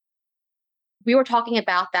We were talking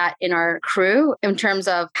about that in our crew in terms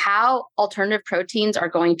of how alternative proteins are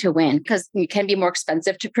going to win, because it can be more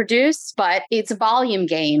expensive to produce, but it's a volume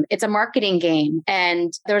game. It's a marketing game.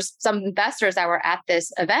 And there's some investors that were at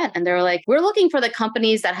this event and they were like, we're looking for the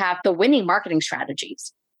companies that have the winning marketing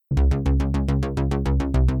strategies.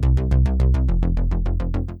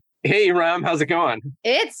 Hey, Erum, how's it going?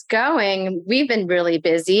 It's going. We've been really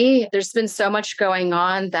busy. There's been so much going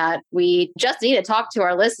on that we just need to talk to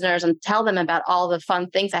our listeners and tell them about all the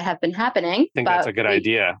fun things that have been happening. I think that's a good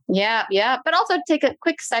idea. Yeah. But also take a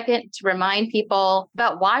quick second to remind people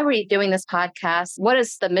about why we're doing this podcast. What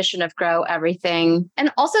is the mission of Grow Everything?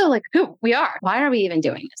 And also like who we are. Why are we even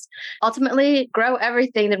doing this? Ultimately, Grow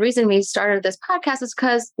Everything. The reason we started this podcast is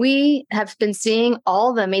because we have been seeing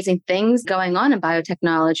all the amazing things going on in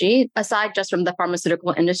biotechnology. Aside just from the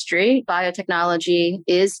pharmaceutical industry, biotechnology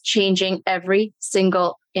is changing every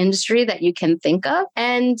single industry that you can think of.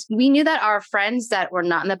 And we knew that our friends that were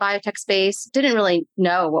not in the biotech space didn't really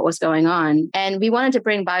know what was going on. And we wanted to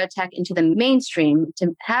bring biotech into the mainstream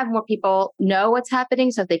to have more people know what's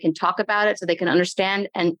happening so they can talk about it, so they can understand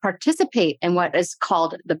and participate in what is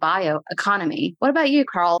called the bioeconomy. What about you,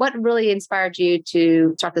 Karl? What really inspired you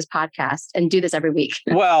to start this podcast and do this every week?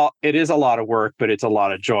 Well, it is a lot of work, but it's a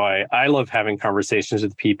lot of joy. I love having conversations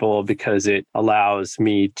with people because it allows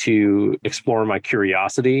me to explore my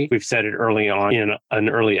curiosity. We've said it early on in an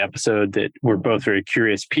early episode that we're both very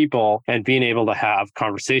curious people, and being able to have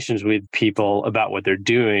conversations with people about what they're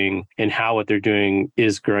doing and how what they're doing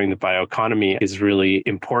is growing the bioeconomy is really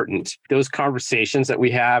important. Those conversations that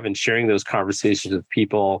we have and sharing those conversations with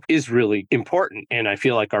people is really important. And I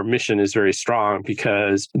feel like our mission is very strong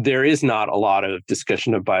because there is not a lot of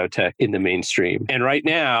discussion of biotech in the mainstream. And right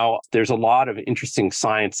now, there's a lot of interesting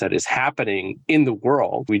science that is happening in the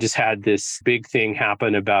world. We just had this big thing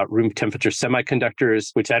happen about room temperature semiconductors,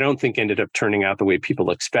 which I don't think ended up turning out the way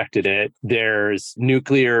people expected it. There's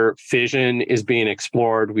nuclear fission is being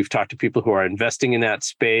explored. We've talked to people who are investing in that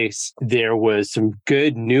space. There was some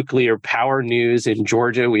good nuclear power news in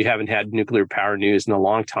Georgia. We haven't had nuclear power news in a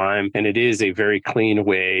long time, and it is a very clean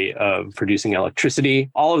way of producing electricity.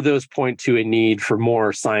 All of those point to a need for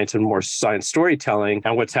more science and more science storytelling,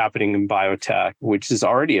 and what's happening in biotech, which is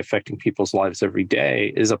already affecting people's lives every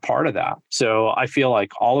day, is a part of that. So I feel like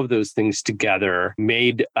all of those things together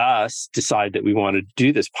made us decide that we wanted to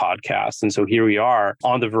do this podcast. And so here we are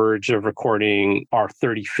on the verge of recording our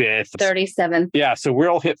 35th. 37th. Yeah. So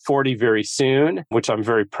we'll hit 40 very soon, which I'm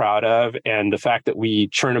very proud of. And the fact that we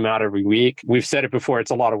churn them out every week, we've said it before, it's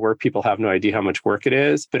a lot of work. People have no idea how much work it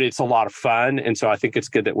is, but it's a lot of fun. And so I think it's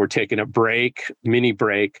good that we're taking a mini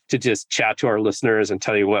break to just chat to our listeners and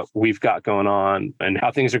tell you what we've got going on and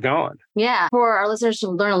how things are going. Yeah. For our listeners to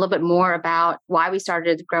learn a little bit more about why we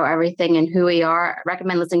started to Grow Everything and who we are, I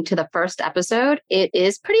recommend listening to the first episode. It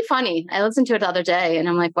is pretty funny. I listened to it the other day and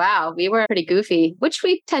I'm like, wow, we were pretty goofy, which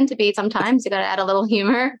we tend to be sometimes. You got to add a little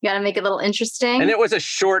humor. You got to make it a little interesting. And it was a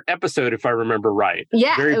short episode, if I remember right.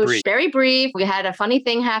 Yeah, very it was brief. Very brief. We had a funny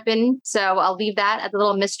thing happen. So I'll leave that as a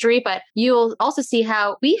little mystery, but you'll also see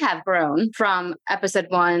how we have grown from episode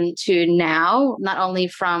 1 to now, not only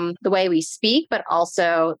from the way we speak, but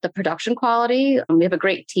also the production quality. We have a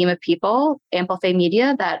great team of people, Amplify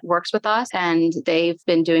Media, that works with us, and they've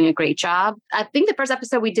been doing a great job. I think the first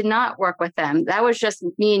episode, we did not work with them. That was just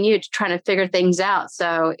me and you trying to figure things out.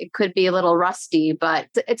 So it could be a little rusty, but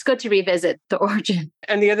it's good to revisit the origin.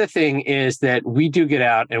 And the other thing is that we do get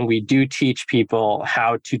out and we do teach people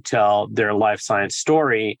how to tell their life science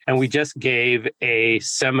story. And we just gave a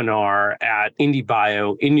seminar at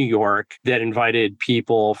IndieBio in New York that invited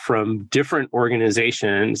people from different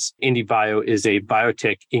organizations. IndieBio is a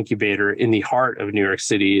biotech incubator in the heart of New York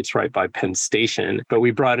City. It's right by Penn Station. But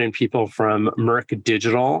we brought in people from Merck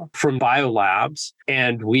Digital, from biolabs,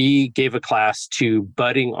 and we gave a class to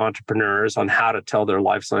budding entrepreneurs on how to tell their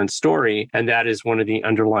life science story. And that is one of the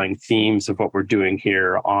underlying themes of what we're doing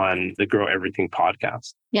here on the Grow Everything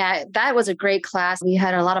podcast. Yeah, that was a great class. We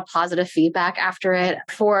had a lot of positive feedback after it.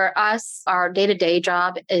 For us, our day-to-day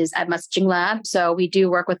job is at Messaging Lab. So we do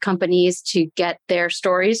work with companies to get their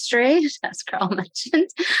stories straight, as Karl mentioned.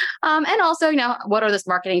 And also, what are those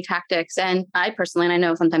marketing tactics? And I personally, and I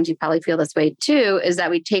know sometimes you probably feel this way too, is that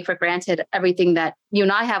we take for granted everything that you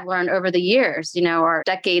and I have learned over the years, our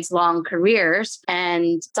decades long careers.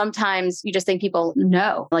 And sometimes you just think people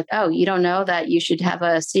know, like, oh, you don't know that you should have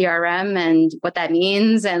a CRM and what that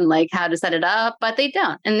means and like how to set it up, but they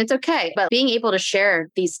don't. And it's okay. But being able to share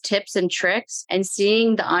these tips and tricks and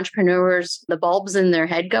seeing the entrepreneurs, the bulbs in their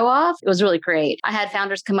head go off, it was really great. I had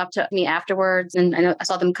founders come up to me afterwards, and I know I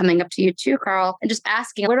saw them coming up to you too, Karl, and just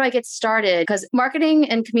asking, where do I get started? Because marketing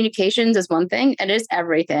and communications is one thing. It is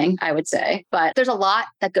everything, I would say. But there's a lot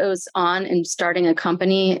that goes on in starting a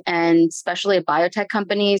company, and especially a biotech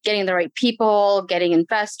company, getting the right people, getting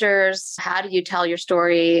investors. How do you tell your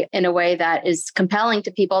story in a way that is compelling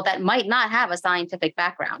to people that might not have a scientific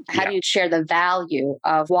background? How do you share the value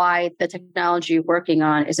of why the technology you're working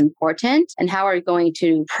on is important? And how are you going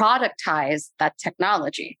to productize that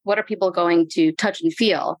technology? What are people going to touch and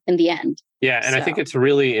feel in the end? Yeah, and I think it's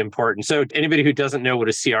really important. So anybody who doesn't know what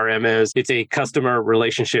a CRM is, it's a customer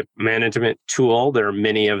relationship management tool. There are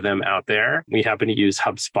many of them out there. We happen to use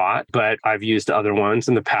HubSpot, but I've used other ones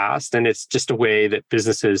in the past. And it's just a way that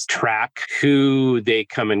businesses track who they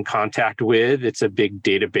come in contact with. It's a big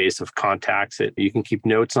database of contacts that you can keep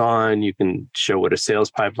notes on. You can show what a sales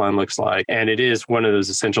pipeline looks like. And it is one of those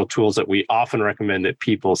essential tools that we often recommend that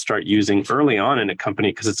people start using early on in a company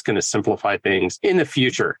because it's going to simplify things in the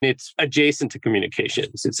future. It's adjacent to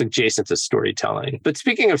communications. It's adjacent to storytelling. But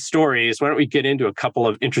speaking of stories, why don't we get into a couple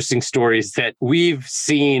of interesting stories that we've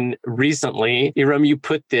seen recently? Erum, you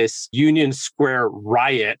put this Union Square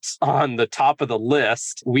riot on the top of the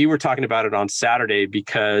list. We were talking about it on Saturday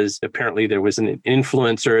because apparently there was an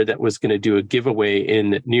influencer that was going to do a giveaway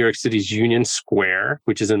in New York City's Union Square,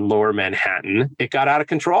 which is in Lower Manhattan. It got out of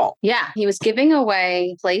control. Yeah, he was giving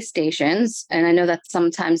away PlayStations. And I know that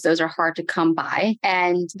sometimes those are hard to come by.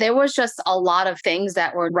 And there was just a lot of things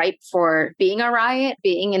that were ripe for being a riot,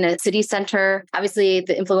 being in a city center. Obviously,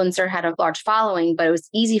 the influencer had a large following, but it was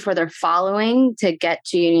easy for their following to get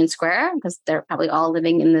to Union Square because they're probably all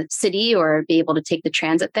living in the city or be able to take the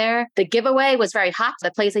transit there. The giveaway was very hot.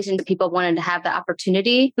 The PlayStation people wanted to have the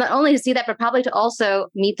opportunity, not only to see that, but probably to also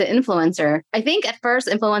meet the influencer. I think at first,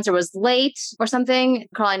 influencer was late or something.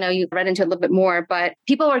 Karl, I know you read into it a little bit more, but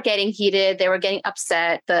people were getting heated. They were getting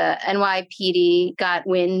upset. The NYPD got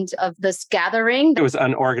wind of this gathering. It was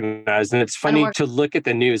unorganized. And it's funny to look at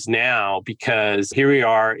the news now because here we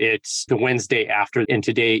are, it's the Wednesday after. And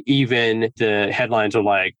today, even the headlines are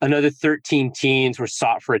like, another 13 teens were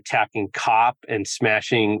sought for attacking cop and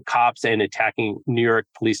smashing cops and attacking New York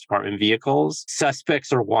Police Department vehicles.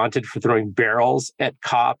 Suspects are wanted for throwing barrels at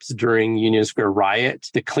cops during Union Square riot.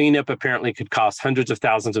 The cleanup apparently could cost hundreds of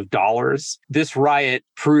thousands of dollars. This riot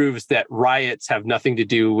proves that riots have nothing to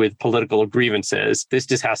do with political grievances. This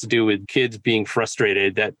just has to do with kids being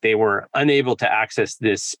frustrated that they were unable to access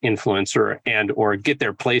this influencer and or get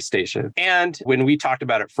their PlayStation. And when we talked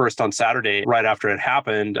about it first on Saturday, right after it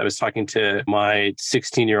happened, I was talking to my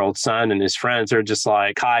 16-year-old son and his friends. They're just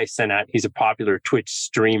like, Kai Senat, he's a popular Twitch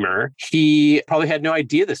streamer. He probably had no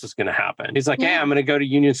idea this was going to happen. He's like, hey, I'm going to go to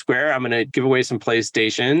Union Square. I'm going to give away some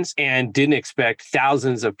PlayStations, and didn't expect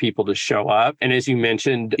thousands of people to show up. And as you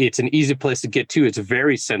mentioned, it's an easy place to get to. It's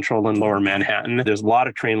very central in Lower Manhattan. There's a lot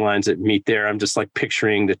of train lines that meet there. I'm just like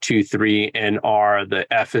picturing the 2, 3, and R.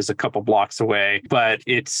 The F is a couple blocks away, but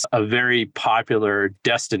it's a very popular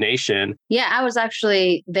destination. Yeah, I was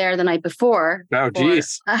actually there the night before. Oh,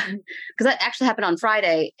 geez. Because that actually happened on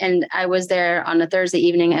Friday. And I was there on a Thursday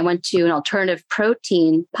evening. I went to an alternative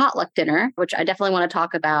protein potluck dinner, which I definitely want to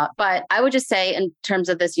talk about. But I would just say, in terms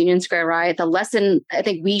of this Union Square riot, the lesson I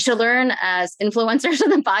think we should learn as influencers in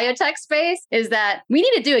the biotech space is that we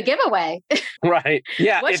need to do a giveaway. Right.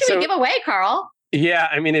 Yeah. What should we give away, Karl? Yeah,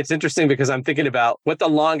 I mean, it's interesting because I'm thinking about what the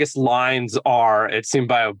longest lines are at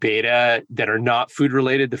Symbio Beta that are not food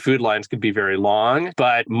related. The food lines could be very long,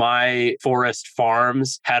 but my forest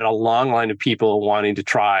farms had a long line of people wanting to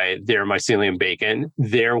try their mycelium bacon.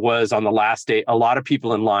 There was on the last day, a lot of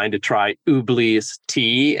people in line to try Ubli's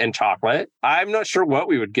tea and chocolate. I'm not sure what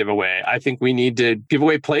we would give away. I think we need to give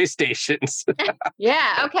away PlayStations.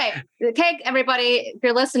 Yeah. Okay. Okay, everybody, if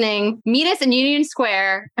you're listening, meet us in Union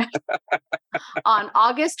Square on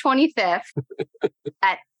August 25th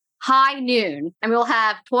at high noon, and we'll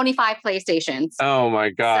have 25 PlayStations. Oh my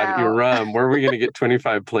God, Erum, where are we going to get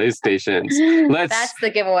 25 PlayStations? That's the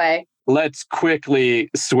giveaway. Let's quickly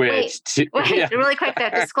switch Really quick, though,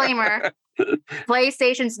 disclaimer.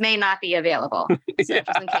 PlayStations may not be available. So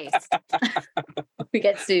just in case. we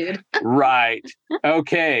get sued. Right.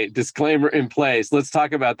 Okay. Disclaimer in place. Let's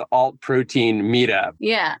talk about the alt protein meetup.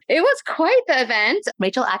 Yeah, it was quite the event.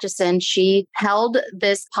 Rachel Atchison, she held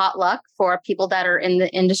this potluck for people that are in the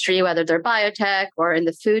industry, whether they're biotech or in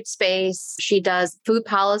the food space. She does food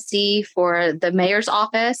policy for the mayor's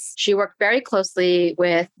office. She worked very closely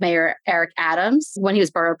with Mayor Eric Adams when he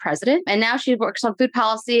was borough president. And now she works on food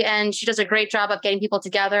policy, and she does a great job of getting people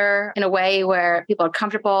together in a way where people are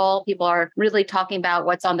comfortable. People are really talking about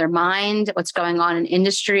what's on their mind, what's going on in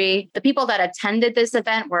industry. The people that attended this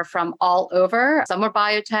event were from all over. Some were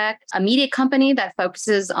biotech, a media company that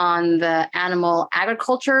focuses on the animal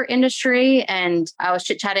agriculture industry. And I was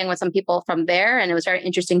chit-chatting with some people from there, and it was very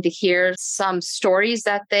interesting to hear some stories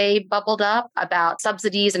that they bubbled up about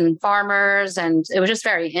subsidies and farmers. And it was just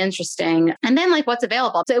very interesting. And then like what's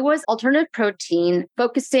available. So it was alternative protein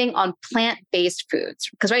focusing on plant-based foods.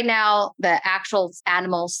 Because right now the actual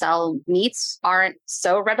animal cell meats aren't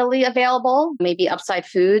so readily available. Maybe Upside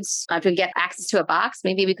Foods, if we get access to a box,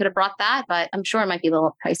 maybe we could have brought that, but I'm sure it might be a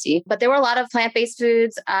little pricey. But there were a lot of plant-based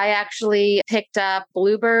foods. I actually picked up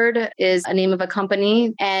Bluebird is a name of a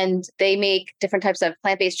company, and they make different types of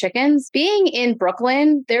plant-based chickens. Being in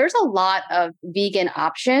Brooklyn, there's a lot of vegan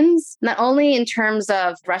options, not only in terms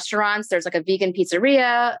of restaurants. There's like a vegan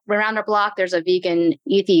pizzeria around our block. There's a vegan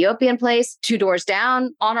Ethiopian place 2 doors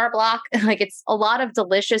down on our block. Like it's a lot of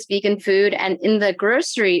delicious vegan food. And in the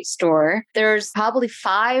grocery store, there's probably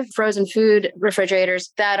 5 frozen food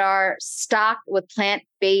refrigerators that are stocked with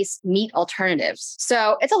plant-based meat alternatives.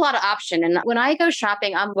 So it's a lot of option. And when I go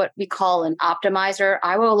shopping, I'm what we call an optimizer.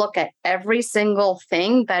 I will look at every single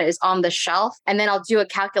thing that is on the shelf, and then I'll do a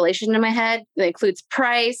calculation in my head that includes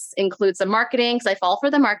price, includes the marketing, because I fall for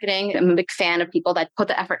the marketing. I'm a big fan of people that put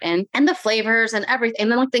the effort in, and the flavors and everything,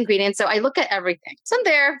 and then like the ingredients. So I look at everything. So I'm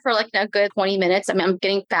there for like a good 20 minutes. I mean, I'm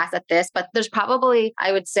getting fast at this, but there's probably,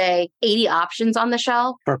 I would say, 80 options on the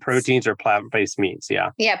shelf. For proteins or plant-based meats, yeah.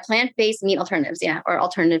 Yeah, plant-based meat alternatives, yeah, or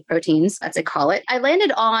alternative proteins, as they call it. I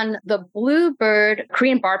landed on the Bluebird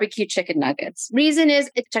Korean barbecue chicken nuggets. Reason is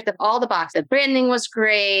it checked up all the boxes. The branding was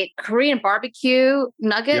great. Korean barbecue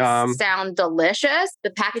nuggets sound delicious.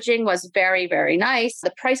 The packaging was very, very nice.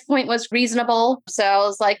 The price point was reasonable. So I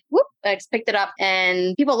was like, whoop, I just picked it up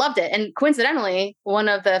and people loved it. And coincidentally, one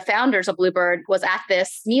of the founders of Bluebird was at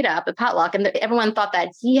this meetup, the potluck, and everyone thought that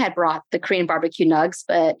he had brought the Korean barbecue nugs,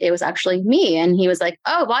 but it was actually me. And he was like,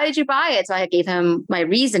 oh, why did you buy it? So I gave him my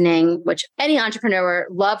reasoning, which any entrepreneur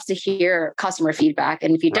loves to hear customer feedback.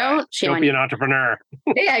 And if you don't be an entrepreneur.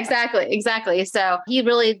 Yeah, exactly. So he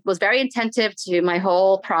really was very attentive to my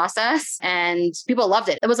whole process, and people loved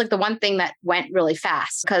it. It was like the one thing that went really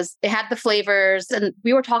fast because it had the flavors. And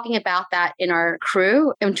we were talking about that in our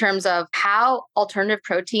crew in terms of how alternative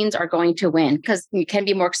proteins are going to win, because it can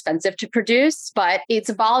be more expensive to produce, but it's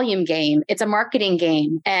a volume game. It's a marketing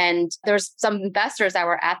game. And there's some investors that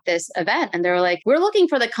were at this event, and they were like, we're looking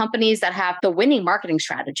for the companies that have the winning marketing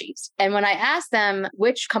strategies. And when I asked them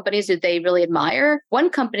which companies did they really admire, one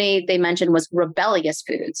company they mentioned was Rebellious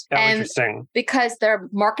Foods. Interesting. Because their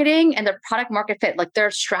marketing and their product market fit, like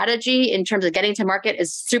their strategy in terms of getting to market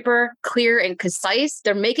is super clear and concise.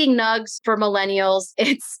 They're making nugs for millennials.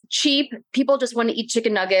 It's cheap. People just want to eat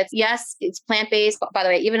chicken nuggets. Yes, it's plant-based. By the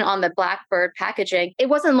way, even on the Blackbird packaging, it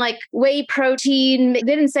wasn't like whey protein. They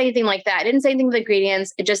didn't say anything like that. It didn't say anything with the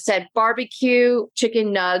ingredients. It just said barbecue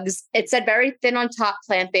chicken nugs. It said very thin on top,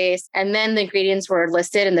 plant-based. And then the ingredients were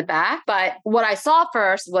listed in the back. But what I saw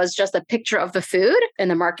first was just a picture of the food and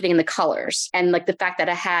the marketing and the colors and like the fact that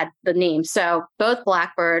it had the name. So both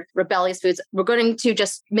Blackbird, Rebellious Foods, we're going to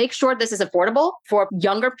just make sure this is affordable for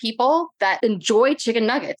younger people that enjoy chicken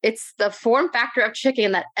nuggets. It's the form factor of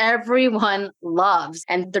chicken that everyone loves.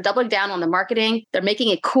 And they're doubling down on the marketing. They're making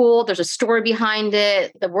it cool. There's a story behind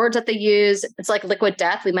it. The words that they use, it's like Liquid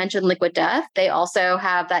Death. We mentioned Liquid Death. They also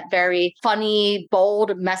have that very funny,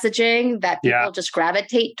 bold messaging that people just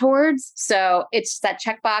gravitate towards. So it's that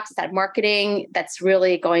checkbox, that marketing that's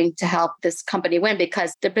really going to help this company win,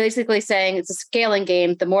 because they're basically saying it's a scaling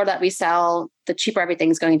game. The more that we sell, the cheaper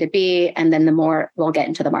everything's going to be. And then the more we'll get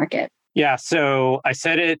into the market. Yeah. So I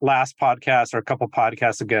said it last podcast or a couple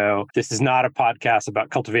podcasts ago. This is not a podcast about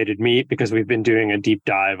cultivated meat because we've been doing a deep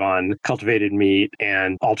dive on cultivated meat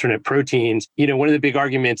and alternate proteins. You know, one of the big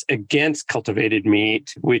arguments against cultivated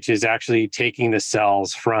meat, which is actually taking the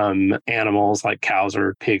cells from animals like cows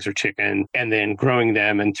or pigs or chicken and then growing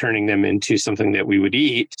them and turning them into something that we would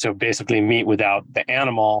eat. So basically meat without the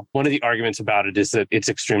animal. One of the arguments about it is that it's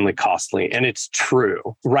extremely costly. And it's true.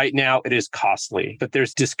 Right now, it is costly, but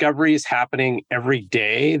there's discoveries studies happening every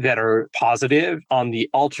day that are positive. On the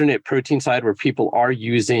alternate protein side, where people are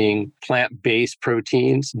using plant-based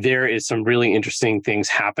proteins, there is some really interesting things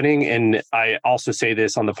happening. And I also say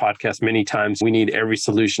this on the podcast many times, we need every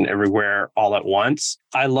solution everywhere all at once.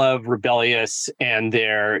 I love Rebellious and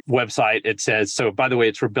their website. It says, so by the way,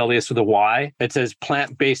 it's Rebellious with a Y. It says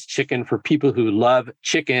plant-based chicken for people who love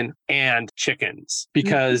chicken and chickens.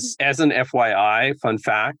 Because as an FYI, fun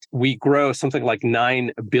fact, we grow something like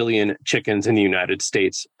 9 billion chickens in the United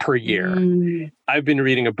States per year. I've been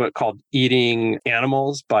reading a book called Eating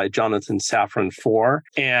Animals by Jonathan Safran Foer,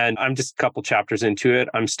 and I'm just a couple chapters into it.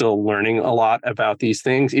 I'm still learning a lot about these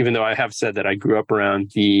things, even though I have said that I grew up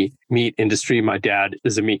around the meat industry. My dad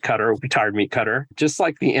is a meat cutter, retired meat cutter. Just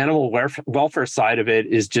like the animal welfare side of it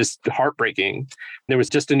is just heartbreaking. There was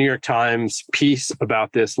just a New York Times piece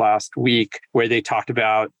about this last week where they talked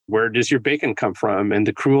about where does your bacon come from and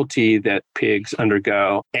the cruelty that pigs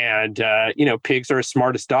undergo. And, pigs are as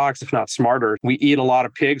smart as dogs, if not smarter. We eat a lot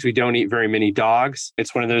of pigs. We don't eat very many dogs.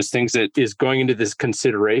 It's one of those things that is going into this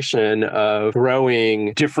consideration of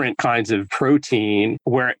growing different kinds of protein,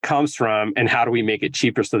 where it comes from, and how do we make it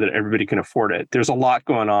cheaper so that everybody can afford it. There's a lot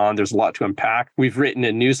going on. There's a lot to unpack. We've written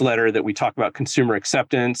a newsletter that we talk about consumer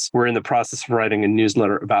acceptance. We're in the process of writing a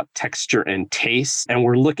newsletter about texture and taste. And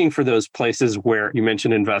we're looking for those places where you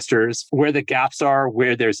mentioned investors, where the gaps are,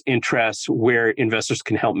 where there's interest, where investors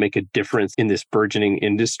can help make a difference in this burgeoning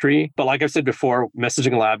industry. But like I've said before,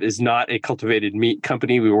 Messaging Lab is not a cultivated meat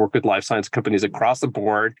company. We work with life science companies across the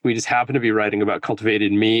board. We just happen to be writing about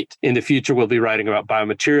cultivated meat. In the future, we'll be writing about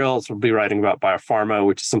biomaterials. We'll be writing about biopharma,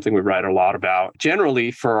 which is something we write a lot about.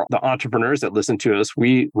 Generally, for the entrepreneurs that listen to us,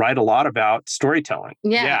 we write a lot about storytelling.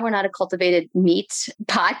 Yeah, we're not a cultivated meat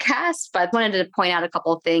podcast, but I wanted to point out a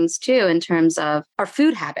couple of things too in terms of our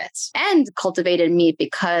food habits and cultivated meat,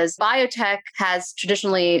 because biotech has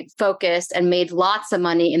traditionally focused and made lots of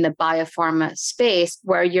money in the biopharma space,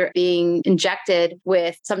 where you're being injected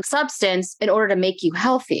with some substance in order to make you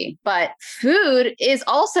healthy. But food is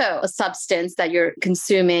also a substance that you're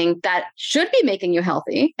consuming that should be making you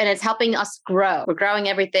healthy, and it's helping us grow. We're growing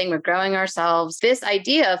everything. We're growing ourselves. This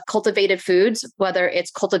idea of cultivated foods, whether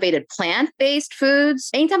it's cultivated plant-based foods,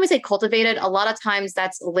 anytime we say cultivated, a lot of times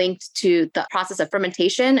that's linked to the process of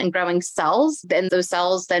fermentation and growing cells, then those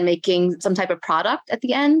cells then making some type of product at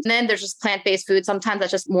the end. And then there's just plant-based food. Sometimes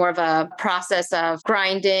that's just more of a process of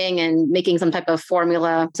grinding and making some type of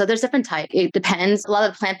formula. So there's different types. It depends. A lot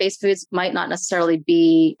of the plant-based foods might not necessarily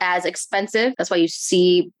be as expensive. That's why you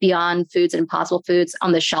see Beyond Foods and Impossible Foods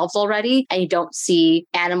on the shelves already, and you don't see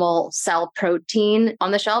animal cell protein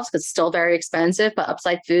on the shelves because it's still very expensive. But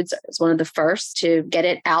Upside Foods is one of the first to get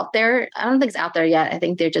it out there. I don't think it's out there yet. I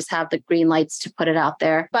think they just have the green lights to put it out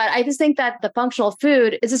there. But I just think that the functional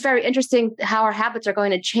food is just very interesting how our habits are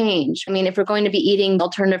going to change. I mean, if we're going to be eating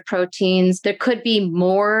alternative proteins, there could be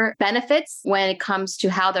more benefits when it comes to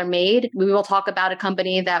how they're made. We will talk about a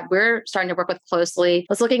company that we're starting to work with closely.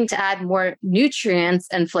 It's looking to add more nutrients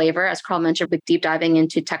and flavor, as Karl mentioned, with deep diving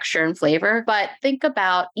into texture and flavor. But think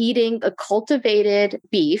about eating a cultivated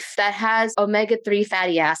beef that has omega-3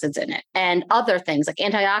 fatty acids in it and other things like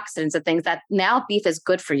antioxidants and things that now beef is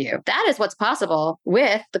good for you. That is what's possible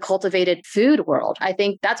with the cultivated food world. I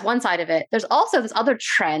think that's one side of it. There's also this other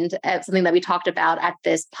trend, something that we talked about at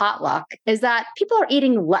this potluck, is that people are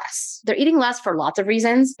eating less. They're eating less for lots of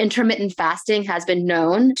reasons. Intermittent fasting has been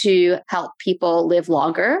known to help people live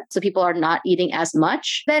longer. So people are not eating as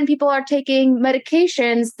much. Then people are taking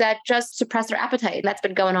medications that just suppress their appetite. That's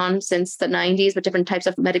been going on since the 90s with different types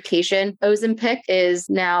of medication. Ozempic is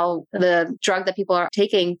now the drug that people are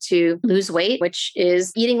taking to lose weight, which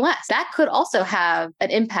is eating less. That could also have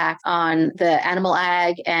an impact on the animal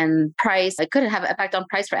ag and price. It could have an impact on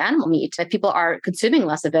price for animal meat. If people are consuming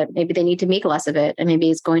less of it, maybe they need to make less of it, and maybe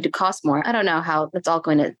it's going to cost more. I don't know how that's all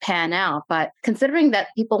going to pan out, but considering that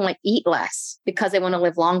people might eat less because they want to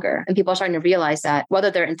live longer, and people are starting to realize that,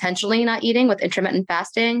 whether they're intentionally not eating with intermittent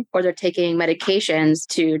fasting or they're taking medications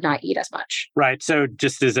to not eat as much. Right. So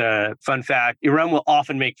just as a fun fact, Erum will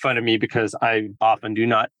often make fun of me because I often do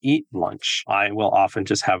not eat lunch. I will often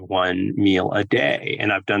just have one meal a day.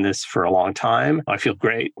 And I've done this for a long time. I feel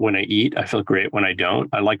great when I eat. I feel great when I don't.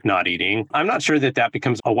 I like not eating. I'm not sure that that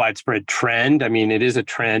becomes a widespread a trend. I mean, it is a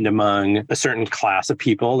trend among a certain class of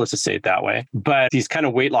people, let's just say it that way. But these kind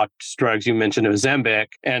of weight loss drugs, you mentioned Ozempic,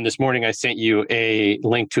 and this morning I sent you a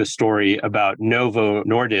link to a story about Novo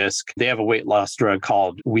Nordisk. They have a weight loss drug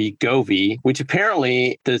called Wegovy, which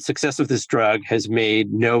apparently the success of this drug has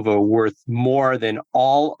made Novo worth more than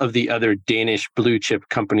all of the other Danish blue chip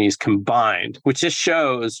companies combined, which just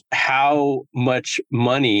shows how much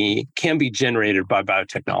money can be generated by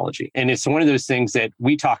biotechnology. And it's one of those things that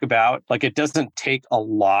we talk about, like it doesn't take a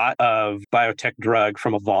lot of biotech drug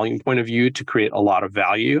from a volume point of view to create a lot of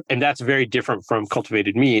value. And that's very different from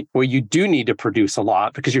cultivated meat, where you do need to produce a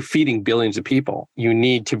lot because you're feeding billions of people. You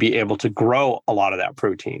need to be able to grow a lot of that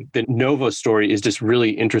protein. The Novo story is just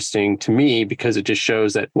really interesting to me because it just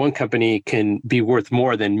shows that one company can be worth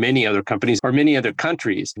more than many other companies or many other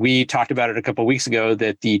countries. We talked about it a couple of weeks ago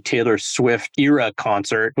that the Taylor Swift Era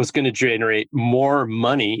concert was going to generate more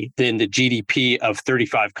money than the GDP of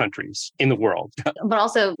 35 countries in the world. But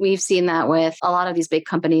also, we've seen that with a lot of these big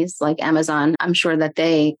companies like Amazon. I'm sure that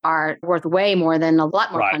they are worth way more than a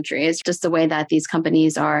lot more countries, just the way that these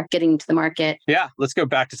companies are getting to the market. Yeah, let's go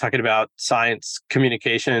back to talking about science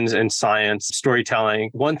communications and science storytelling.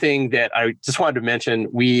 One thing that I just wanted to mention,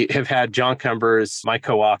 we have had John Cumbers, my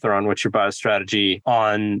co-author on What's Your Bio Strategy,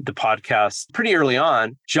 on the podcast pretty early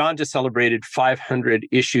on. John just celebrated 500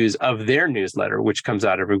 issues of their newsletter, which comes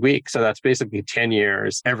out every week. So that's basically 10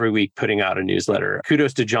 years every week putting out a newsletter.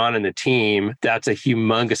 Kudos to John and the team. That's a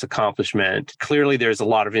humongous accomplishment. Clearly, there's a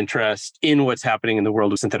lot of interest in what's happening in the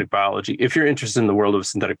world of synthetic biology. If you're interested in the world of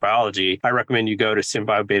synthetic biology, I recommend you go to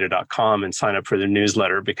symbiobeta.com and sign up for their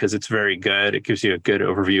newsletter because it's very good. It gives you a good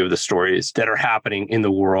overview of the stories that are happening in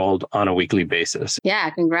the world on a weekly basis. Yeah,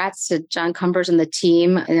 congrats to John Cumbers and the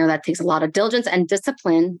team. I know that takes a lot of diligence and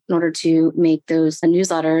discipline in order to make those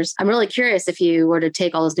newsletters. I'm really curious if you were to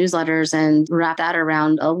take all those newsletters and wrap that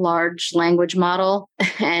around a large language model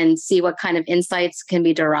and see what kind of insights can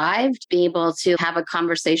be derived, being able to have a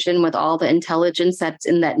conversation with all the intelligence that's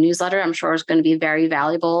in that newsletter, I'm sure is going to be very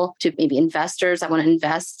valuable to maybe investors that want to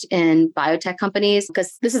invest in biotech companies.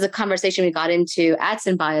 Because this is a conversation we got into at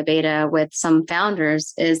SynBioBeta with some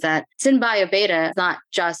founders, is that SynBioBeta is not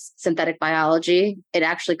just synthetic biology. It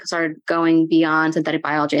actually started going beyond synthetic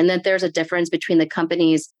biology. And that there's a difference between the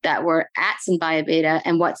companies that were at SynBioBeta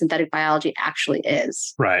and what synthetic biology actually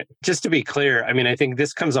is. Right. Just to be clear, I mean, I think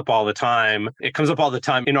this comes up all the time. It comes up all the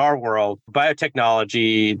time in our world.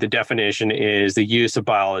 Biotechnology, the definition is the use of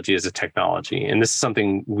biology as a technology. And this is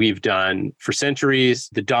something we've done for centuries.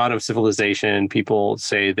 The dawn of civilization, people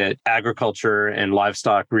say that agriculture and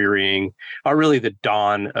livestock rearing are really the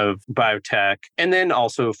dawn of biotech, and then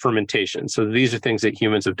also fermentation. So these are things that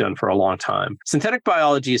humans have done for a long time. Synthetic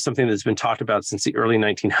biology is something that's been talked about since the early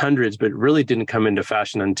 1900s, but really didn't come into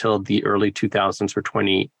fashion until the early 2000s or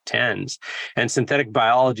 2010s. And synthetic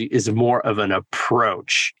biology is more of an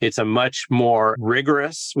approach. It's a much more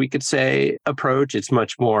rigorous, we could say, approach. It's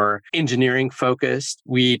much more engineering focused.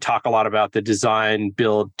 We talk a lot about the design,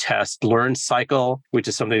 build, test, learn cycle, which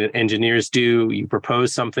is something that engineers do. You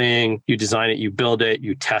propose something, you design it, you build it,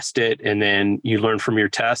 you test it, and then you learn from your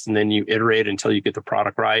test, and then you iterate until you get the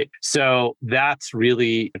product right. So that's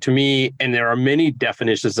really, to me, and there are many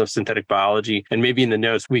definitions of synthetic biology, and maybe in the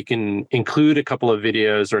notes we can include a couple of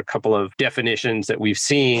videos or a couple of definitions that we've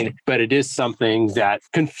seen, but it is something that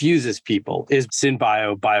confuses people. Is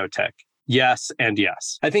synbio biotech? Yes and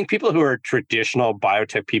yes. I think people who are traditional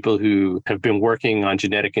biotech people who have been working on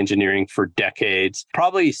genetic engineering for decades,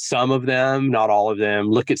 probably some of them, not all of them,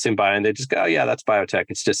 look at SynBio and they just go, oh, yeah, that's biotech.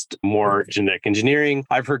 It's just more genetic engineering.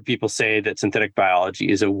 I've heard people say that synthetic biology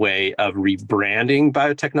is a way of rebranding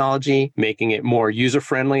biotechnology, making it more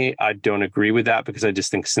user-friendly. I don't agree with that because I just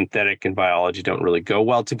think synthetic and biology don't really go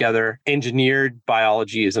well together. Engineered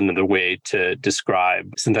biology is another way to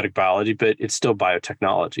describe synthetic biology, but it's still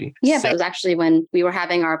biotechnology. Yeah, but it was actually when we were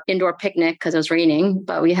having our indoor picnic because it was raining,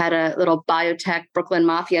 but we had a little biotech Brooklyn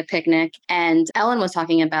Mafia picnic. And Ellen was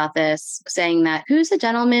talking about this, saying that who's the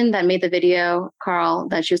gentleman that made the video, Karl,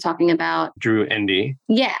 that she was talking about? Drew Endy.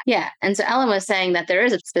 Yeah. And so Ellen was saying that there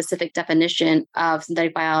is a specific definition of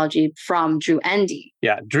synthetic biology from Drew Endy.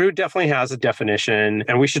 Yeah, Drew definitely has a definition,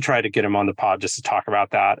 and we should try to get him on the pod just to talk about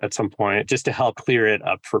that at some point, just to help clear it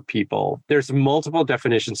up for people. There's multiple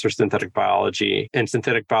definitions for synthetic biology, and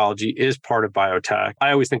synthetic biology is part of biotech.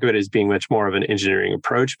 I always think of it as being much more of an engineering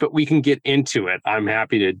approach, but we can get into it. I'm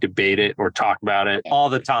happy to debate it or talk about it all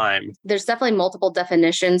the time. There's definitely multiple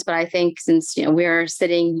definitions, but I think since we're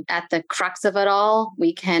sitting at the crux of it all,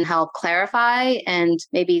 we can help clarify and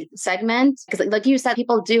maybe segment. Because like you said,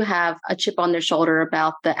 people do have a chip on their shoulder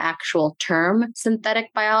about the actual term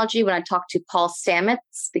synthetic biology. When I talked to Paul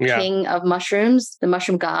Stamets, the king of mushrooms, the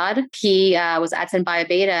mushroom god, he was at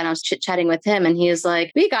Biobeta and I was chit-chatting with him and he was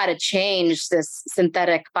like, we got to change this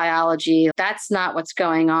synthetic biology. That's not what's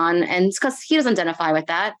going on. And it's because he doesn't identify with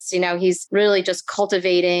that. So, he's really just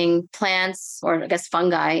cultivating plants, or I guess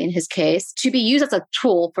fungi in his case, to be used as a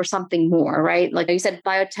tool for something more, right? Like you said,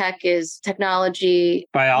 biotech is technology.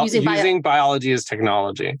 Using biology as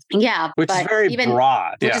technology. Yeah. Which is very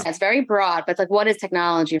broad. It's very broad, but it's like, what is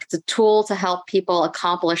technology? It's a tool to help people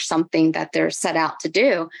accomplish something that they're set out to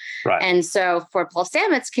do. Right. And so for Paul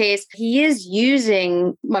Stamets' case, he is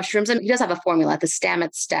using mushrooms, and he does have a formula, the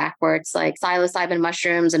Stamets stack, where it's like psilocybin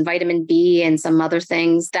mushrooms and vitamin B and some other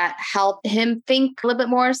things that help him think a little bit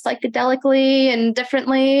more psychedelically and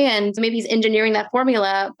differently. And maybe he's engineering that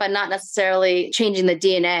formula, but not necessarily changing the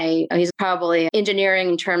DNA. He's probably engineering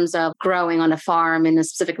in terms of growing on a farm in a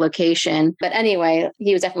specific location. But anyway,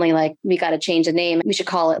 he was definitely like, we got to change the name. We should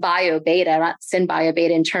call it Biobeta, not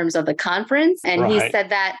Biobeta in terms of the conference. And he said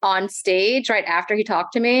that on stage right after he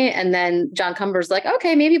talked to me. And then John Cumber's like,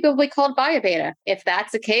 okay, maybe it will be called Biobeta. If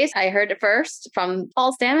that's the case, I heard it first from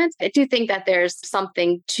Paul Stamets. I do think that there's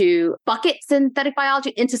something to bucket synthetic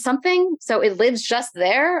biology into something so it lives just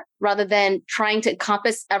there rather than trying to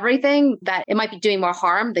encompass everything that it might be doing more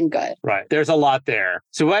harm than good. Right. There's a lot there.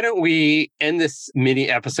 So why don't we end this mini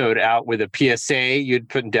episode out with a PSA? You'd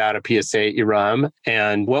put down a PSA, Erum.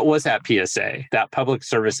 And what was that PSA, that public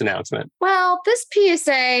service announcement? Well, this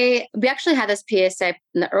PSA, we actually had this PSA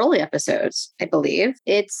in the early episodes, I believe.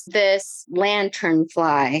 It's this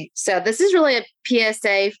lanternfly. So this is really a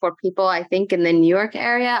PSA for people, I think, in the New York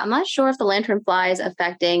area. I'm not sure if the lanternfly is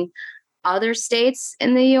affecting other states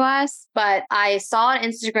in the US, but I saw on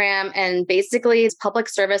Instagram, and basically its public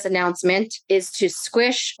service announcement is to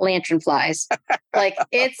squish lanternflies. Like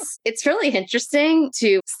it's really interesting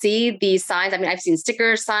to see these signs. I mean, I've seen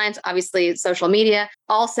stickers, signs, obviously social media,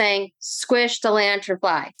 all saying squish the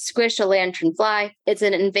lanternfly, squish a lanternfly. It's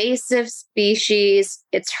an invasive species.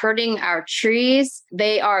 It's hurting our trees.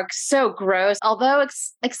 They are so gross. Although,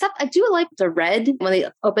 except I do like the red when they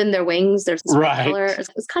open their wings. There's this red color.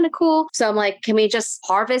 It's kind of cool. So I'm like, can we just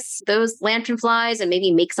harvest those lanternflies and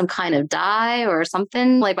maybe make some kind of dye or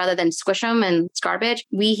something, like rather than squish them and it's garbage?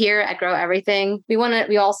 We here at Grow Everything,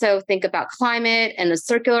 we also think about climate and a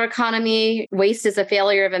circular economy. Waste is a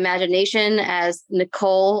failure of imagination, as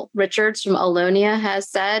Nicole Richards from Alonia has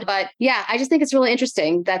said. But yeah, I just think it's really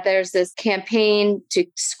interesting that there's this campaign to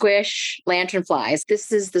squish lanternflies.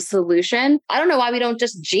 This is the solution. I don't know why we don't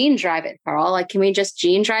just gene drive it, Karl. Like, can we just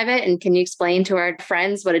gene drive it? And can you explain to our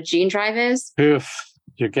friends what a gene drive is? Oof,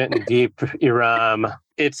 you're getting deep, Erum.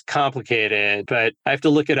 It's complicated, but I have to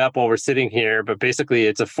look it up while we're sitting here. But basically,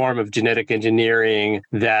 it's a form of genetic engineering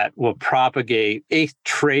that will propagate a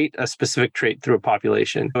specific trait through a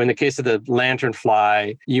population. In the case of the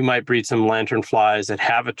lanternfly, you might breed some lanternflies that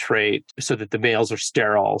have a trait so that the males are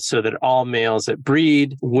sterile, so that all males that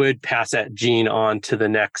breed would pass that gene on to the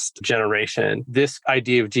next generation. This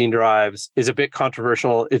idea of gene drives is a bit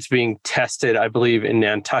controversial. It's being tested, I believe, in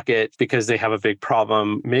Nantucket because they have a big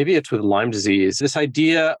problem. Maybe it's with Lyme disease. This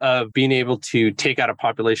idea of being able to take out a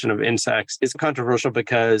population of insects is controversial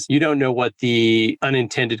because you don't know what the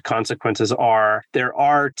unintended consequences are. There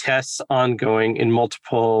are tests ongoing in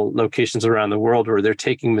multiple locations around the world where they're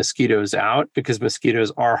taking mosquitoes out because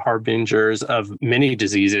mosquitoes are harbingers of many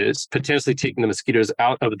diseases. Potentially taking the mosquitoes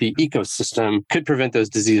out of the ecosystem could prevent those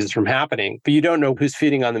diseases from happening. But you don't know who's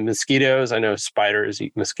feeding on the mosquitoes. I know spiders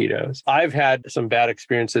eat mosquitoes. I've had some bad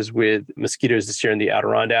experiences with mosquitoes this year in the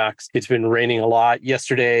Adirondacks. It's been raining a lot.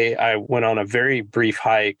 Yesterday, I went on a very brief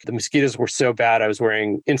hike. The mosquitoes were so bad, I was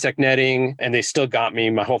wearing insect netting and they still got me.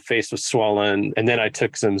 My whole face was swollen. And then I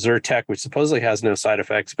took some Zyrtec, which supposedly has no side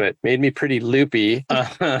effects, but made me pretty loopy.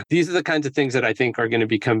 These are the kinds of things that I think are going to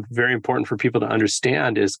become very important for people to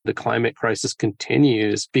understand as the climate crisis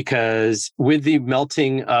continues, because with the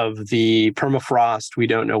melting of the permafrost, we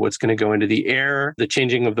don't know what's going to go into the air. The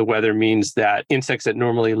changing of the weather means that insects that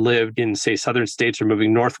normally lived in, say, southern states are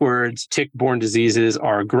moving northwards. Tick-borne diseases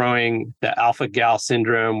are growing. The alpha-gal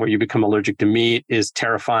syndrome, where you become allergic to meat, is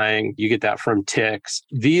terrifying. You get that from ticks.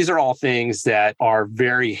 These are all things that are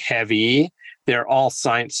very heavy they're all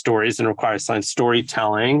science stories and require science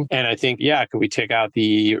storytelling. And I think, yeah, could we take out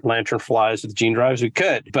the lanternflies with gene drives? We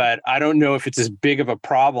could, but I don't know if it's as big of a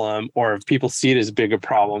problem or if people see it as big a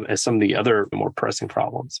problem as some of the other more pressing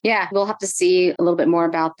problems. Yeah, we'll have to see a little bit more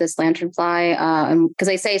about this lanternfly because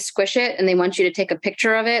they say squish it and they want you to take a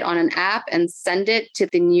picture of it on an app and send it to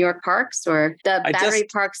the New York Parks or the Battery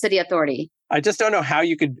Park City Authority. I just don't know how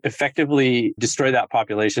you could effectively destroy that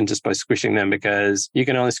population just by squishing them because you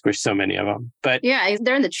can only squish so many of them. But yeah,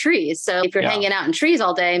 they're in the trees. So if you're hanging out in trees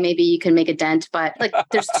all day, maybe you can make a dent. But like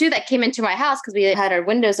there's two that came into my house because we had our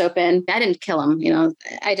windows open. I didn't kill them.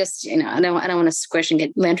 I just, I don't want to squish and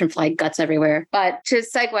get lanternfly guts everywhere. But to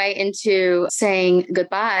segue into saying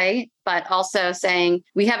goodbye, but also saying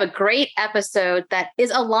we have a great episode that is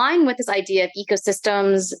aligned with this idea of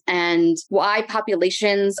ecosystems and why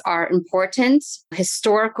populations are important.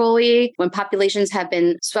 Historically, when populations have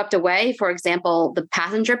been swept away, for example, the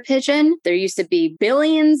passenger pigeon, there used to be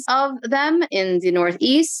billions of them in the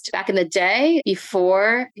Northeast back in the day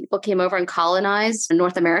before people came over and colonized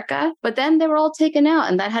North America. But then they were all taken out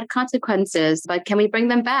and that had consequences. But can we bring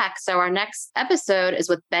them back? So our next episode is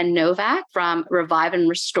with Ben Novak from Revive and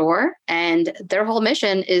Restore. And their whole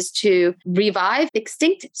mission is to revive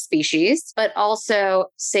extinct species, but also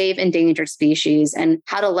save endangered species and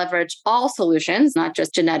how to leverage all solutions, not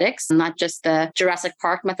just genetics, not just the Jurassic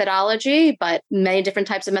Park methodology, but many different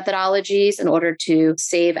types of methodologies in order to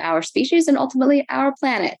save our species and ultimately our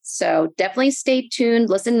planet. So definitely stay tuned.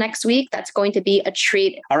 Listen next week. That's going to be a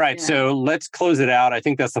treat. All right. So let's close it out. I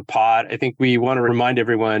think that's the pod. I think we want to remind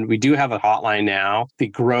everyone, we do have a hotline now, the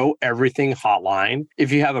Grow Everything hotline.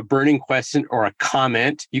 If you have a burning question or a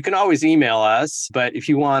comment, you can always email us. But if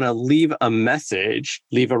you want to leave a message,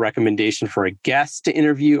 leave a recommendation for a guest to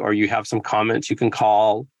interview, or you have some comments, you can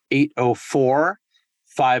call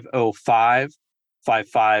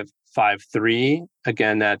 804-505-5553.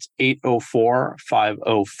 Again, that's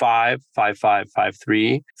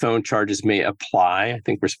 804-505-5553. Phone charges may apply. I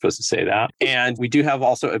think we're supposed to say that. And we do have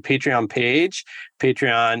also a Patreon page.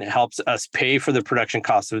 Patreon helps us pay for the production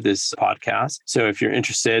costs of this podcast. So if you're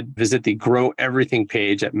interested, visit the Grow Everything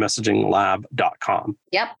page at messaginglab.com.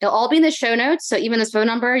 Yep. It'll all be in the show notes. So even this phone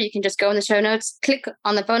number, you can just go in the show notes, click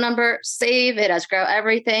on the phone number, save it as Grow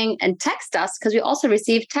Everything, and text us because we also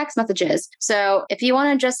receive text messages. So if you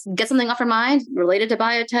want to just get something off your mind related to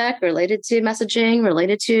biotech, related to messaging,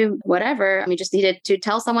 related to whatever, you just needed to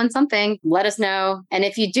tell someone something, let us know. And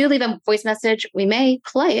if you do leave a voice message, we may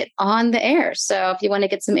play it on the air. So if you want to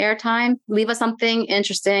get some airtime, leave us something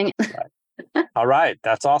interesting. Right. All right.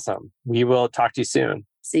 That's awesome. We will talk to you soon.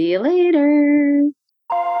 See you later.